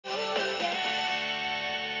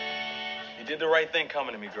did the right thing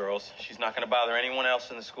coming to me, girls. She's not going to bother anyone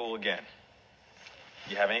else in the school again.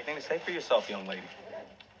 You have anything to say for yourself, young lady?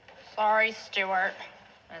 Sorry, Stuart.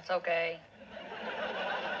 It's okay.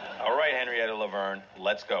 All right, Henrietta Laverne,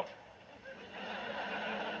 let's go.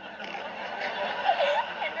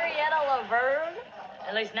 Henrietta Laverne?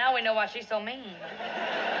 At least now we know why she's so mean.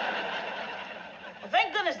 Well,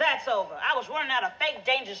 thank goodness that's over. I was running out of fake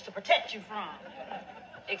dangers to protect you from.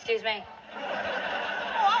 Excuse me? Oh,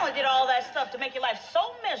 I only did all that stuff to make your life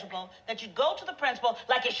so miserable that you'd go to the principal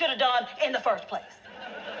like you should have done in the first place.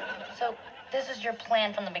 So, this is your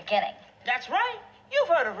plan from the beginning? That's right. You've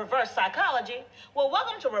heard of reverse psychology. Well,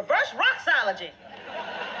 welcome to reverse roxology.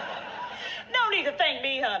 No need to thank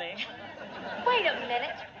me, honey. Wait a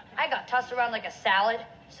minute. I got tossed around like a salad,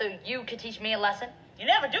 so you could teach me a lesson? You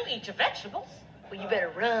never do eat your vegetables. Well, you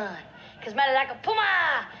better run. Because Malalaka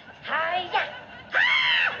Puma! Hi-ya!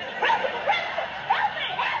 Ah! Principal! Help me!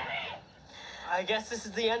 Help me! I guess this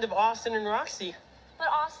is the end of Austin and Roxy. But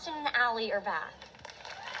Austin and Allie are back.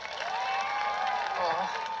 Oh,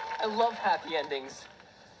 I love happy endings.